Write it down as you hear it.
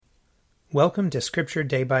Welcome to Scripture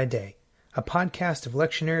Day by Day, a podcast of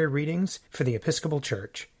lectionary readings for the Episcopal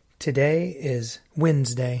Church. Today is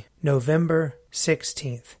Wednesday, November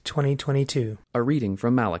 16th, 2022. A reading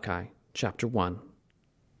from Malachi, chapter 1.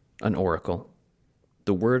 An oracle.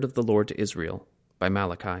 The word of the Lord to Israel, by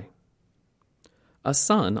Malachi. A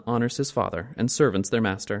son honors his father, and servants their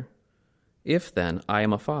master. If, then, I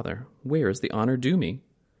am a father, where is the honor due me?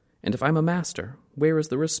 And if I am a master, where is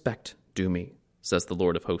the respect due me? Says the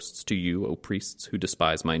Lord of hosts to you, O priests who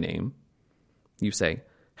despise my name. You say,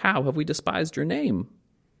 how have we despised your name?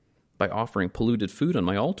 By offering polluted food on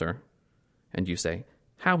my altar. And you say,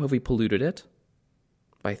 how have we polluted it?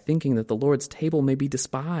 By thinking that the Lord's table may be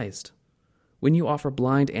despised. When you offer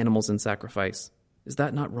blind animals in sacrifice, is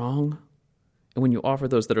that not wrong? And when you offer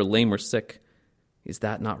those that are lame or sick, is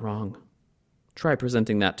that not wrong? Try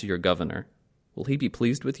presenting that to your governor. Will he be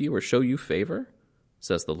pleased with you or show you favor?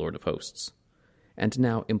 Says the Lord of hosts. And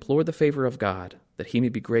now implore the favor of God, that he may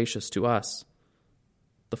be gracious to us.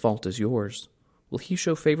 The fault is yours. Will he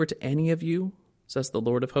show favor to any of you? Says the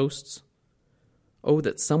Lord of hosts. Oh,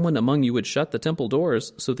 that someone among you would shut the temple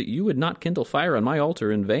doors, so that you would not kindle fire on my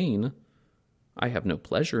altar in vain. I have no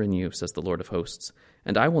pleasure in you, says the Lord of hosts,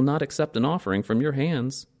 and I will not accept an offering from your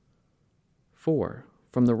hands. For,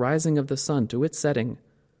 from the rising of the sun to its setting,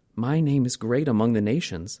 my name is great among the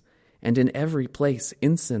nations, and in every place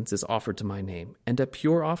incense is offered to my name, and a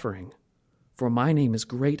pure offering. For my name is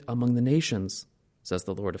great among the nations, says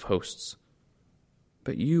the Lord of hosts.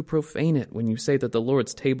 But you profane it when you say that the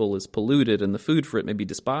Lord's table is polluted, and the food for it may be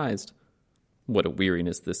despised. What a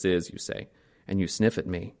weariness this is, you say, and you sniff at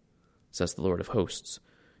me, says the Lord of hosts.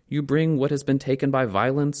 You bring what has been taken by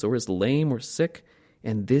violence, or is lame or sick,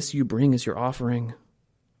 and this you bring as your offering.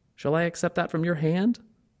 Shall I accept that from your hand?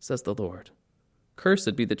 Says the Lord.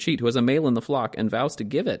 Cursed be the cheat who has a male in the flock and vows to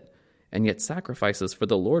give it, and yet sacrifices for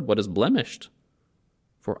the Lord what is blemished.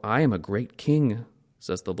 For I am a great king,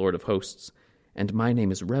 says the Lord of hosts, and my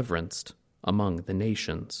name is reverenced among the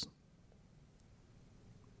nations.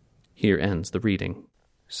 Here ends the reading.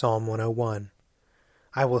 Psalm 101.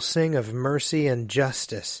 I will sing of mercy and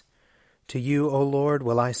justice. To you, O Lord,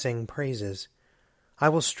 will I sing praises. I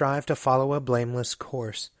will strive to follow a blameless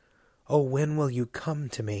course. O when will you come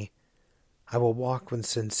to me? I will walk with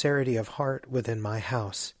sincerity of heart within my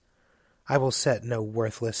house. I will set no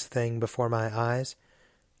worthless thing before my eyes.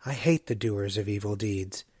 I hate the doers of evil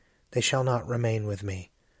deeds. They shall not remain with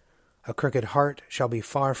me. A crooked heart shall be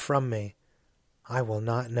far from me. I will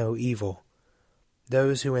not know evil.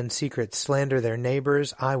 Those who in secret slander their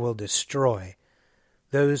neighbors I will destroy.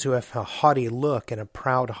 Those who have a haughty look and a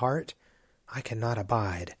proud heart I cannot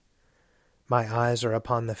abide. My eyes are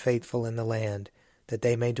upon the faithful in the land, that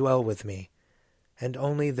they may dwell with me. And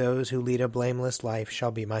only those who lead a blameless life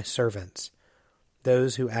shall be my servants.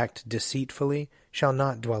 Those who act deceitfully shall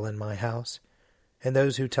not dwell in my house, and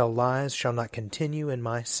those who tell lies shall not continue in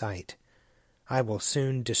my sight. I will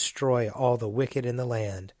soon destroy all the wicked in the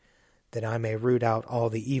land, that I may root out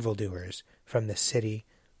all the evildoers from the city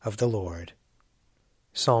of the Lord.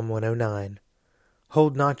 Psalm 109.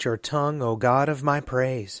 Hold not your tongue, O God of my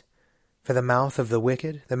praise. For the mouth of the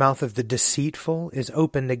wicked, the mouth of the deceitful, is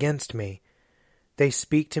opened against me. They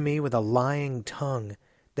speak to me with a lying tongue.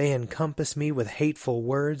 They encompass me with hateful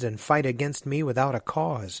words and fight against me without a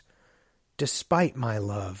cause. Despite my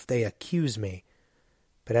love, they accuse me.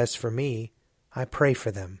 But as for me, I pray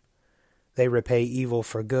for them. They repay evil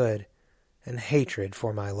for good, and hatred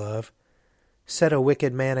for my love. Set a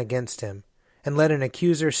wicked man against him, and let an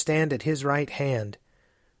accuser stand at his right hand.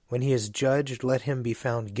 When he is judged, let him be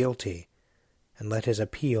found guilty, and let his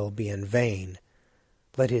appeal be in vain.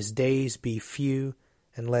 Let his days be few,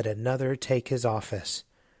 and let another take his office.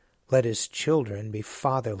 Let his children be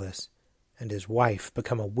fatherless, and his wife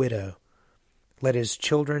become a widow. Let his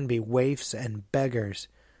children be waifs and beggars.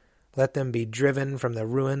 Let them be driven from the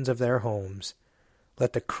ruins of their homes.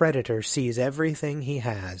 Let the creditor seize everything he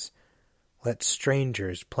has. Let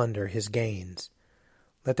strangers plunder his gains.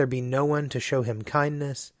 Let there be no one to show him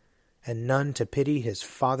kindness, and none to pity his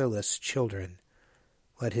fatherless children.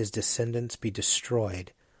 Let his descendants be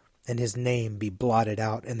destroyed, and his name be blotted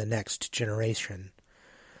out in the next generation.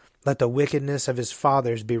 Let the wickedness of his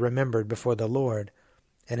fathers be remembered before the Lord,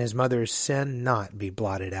 and his mother's sin not be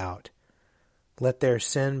blotted out. Let their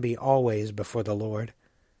sin be always before the Lord,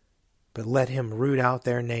 but let him root out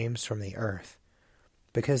their names from the earth,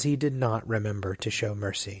 because he did not remember to show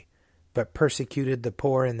mercy, but persecuted the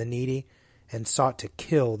poor and the needy, and sought to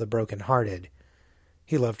kill the broken-hearted.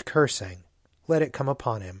 He loved cursing. Let it come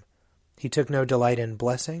upon him. He took no delight in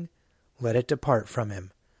blessing. Let it depart from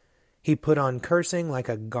him. He put on cursing like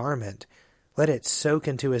a garment. Let it soak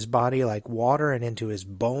into his body like water and into his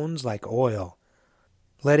bones like oil.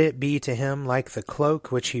 Let it be to him like the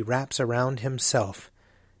cloak which he wraps around himself,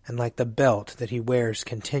 and like the belt that he wears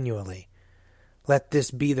continually. Let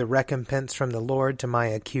this be the recompense from the Lord to my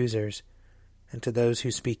accusers, and to those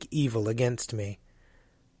who speak evil against me.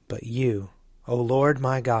 But you, O Lord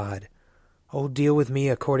my God, deal with me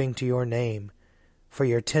according to your name. For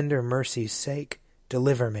your tender mercy's sake,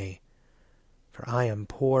 deliver me. For I am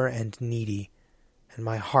poor and needy, and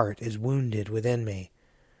my heart is wounded within me.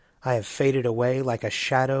 I have faded away like a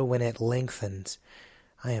shadow when it lengthens.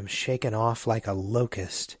 I am shaken off like a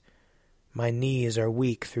locust. My knees are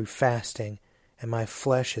weak through fasting, and my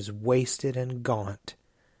flesh is wasted and gaunt.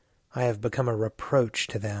 I have become a reproach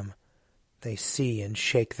to them. They see and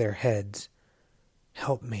shake their heads.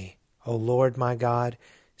 Help me, O Lord my God,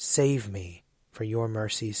 save me for your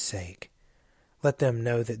mercy's sake. Let them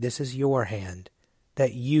know that this is your hand,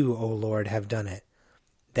 that you, O Lord, have done it.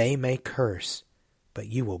 They may curse, but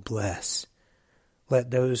you will bless. Let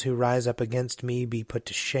those who rise up against me be put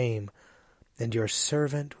to shame, and your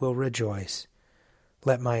servant will rejoice.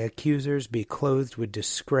 Let my accusers be clothed with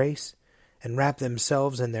disgrace, and wrap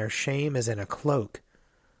themselves in their shame as in a cloak.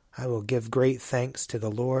 I will give great thanks to the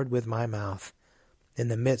Lord with my mouth. In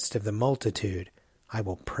the midst of the multitude I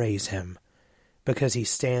will praise him, because he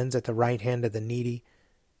stands at the right hand of the needy,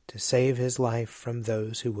 to save his life from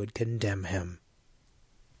those who would condemn him.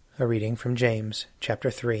 A reading from James, chapter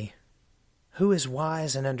 3. Who is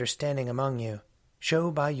wise and understanding among you?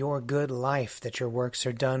 Show by your good life that your works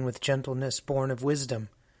are done with gentleness born of wisdom.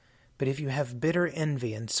 But if you have bitter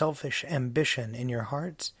envy and selfish ambition in your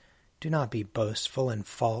hearts, do not be boastful and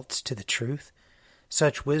false to the truth.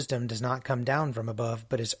 Such wisdom does not come down from above,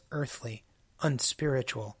 but is earthly,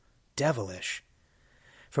 unspiritual, devilish.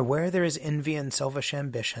 For where there is envy and selfish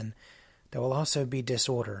ambition, there will also be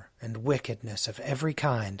disorder and wickedness of every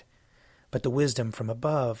kind. But the wisdom from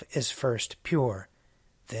above is first pure,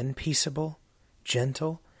 then peaceable,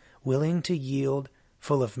 gentle, willing to yield,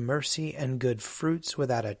 full of mercy and good fruits,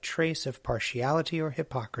 without a trace of partiality or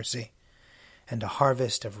hypocrisy. And a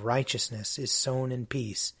harvest of righteousness is sown in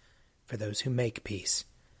peace for those who make peace.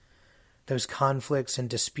 Those conflicts and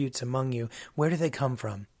disputes among you, where do they come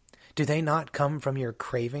from? Do they not come from your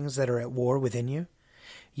cravings that are at war within you?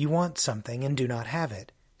 You want something and do not have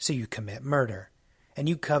it, so you commit murder. And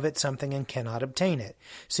you covet something and cannot obtain it,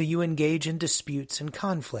 so you engage in disputes and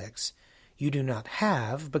conflicts. You do not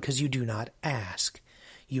have because you do not ask.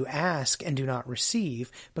 You ask and do not receive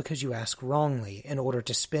because you ask wrongly, in order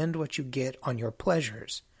to spend what you get on your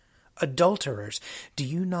pleasures. Adulterers, do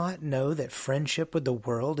you not know that friendship with the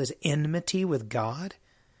world is enmity with God?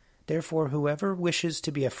 Therefore, whoever wishes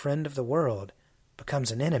to be a friend of the world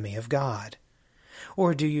becomes an enemy of God.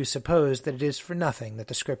 Or do you suppose that it is for nothing that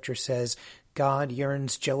the Scripture says, God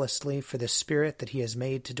yearns jealously for the Spirit that he has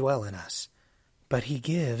made to dwell in us? But he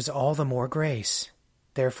gives all the more grace.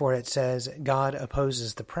 Therefore it says, God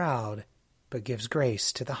opposes the proud, but gives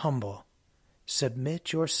grace to the humble.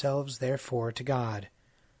 Submit yourselves therefore to God.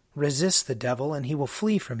 Resist the devil, and he will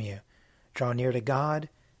flee from you. Draw near to God,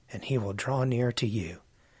 and he will draw near to you.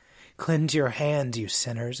 Cleanse your hands, you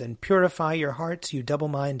sinners, and purify your hearts, you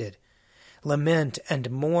double-minded. Lament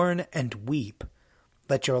and mourn and weep.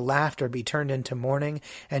 Let your laughter be turned into mourning,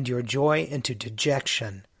 and your joy into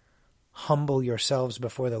dejection. Humble yourselves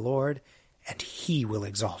before the Lord, and he will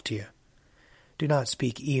exalt you. Do not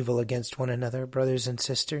speak evil against one another, brothers and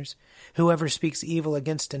sisters. Whoever speaks evil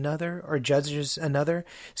against another or judges another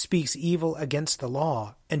speaks evil against the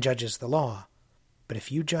law and judges the law. But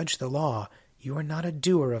if you judge the law, you are not a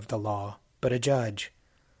doer of the law, but a judge.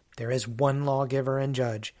 There is one lawgiver and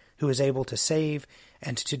judge who is able to save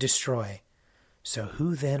and to destroy. So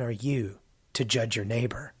who then are you to judge your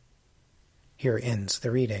neighbor? Here ends the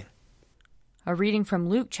reading. A reading from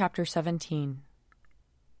Luke chapter 17.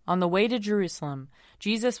 On the way to Jerusalem,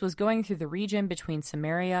 Jesus was going through the region between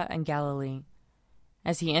Samaria and Galilee.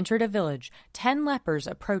 As he entered a village, 10 lepers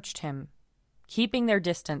approached him. Keeping their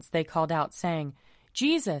distance, they called out, saying,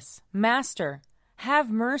 Jesus, Master,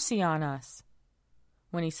 have mercy on us.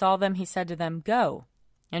 When he saw them, he said to them, Go,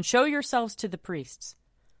 and show yourselves to the priests.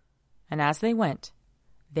 And as they went,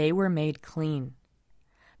 they were made clean.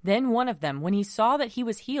 Then one of them, when he saw that he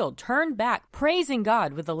was healed, turned back, praising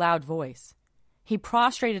God with a loud voice. He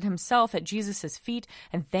prostrated himself at Jesus' feet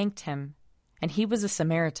and thanked him, and he was a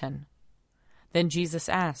Samaritan. Then Jesus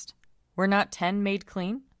asked, Were not 10 made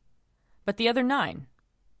clean? But the other 9,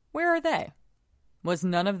 where are they? Was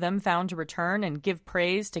none of them found to return and give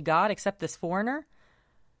praise to God except this foreigner?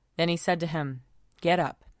 Then he said to him, Get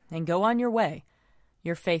up and go on your way.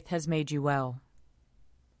 Your faith has made you well.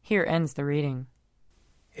 Here ends the reading.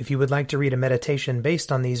 If you would like to read a meditation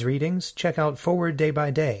based on these readings, check out Forward Day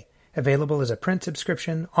by Day, available as a print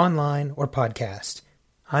subscription, online, or podcast.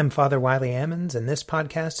 I'm Father Wiley Ammons, and this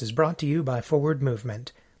podcast is brought to you by Forward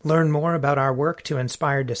Movement. Learn more about our work to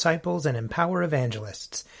inspire disciples and empower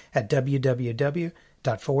evangelists at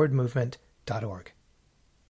www.forwardmovement.org.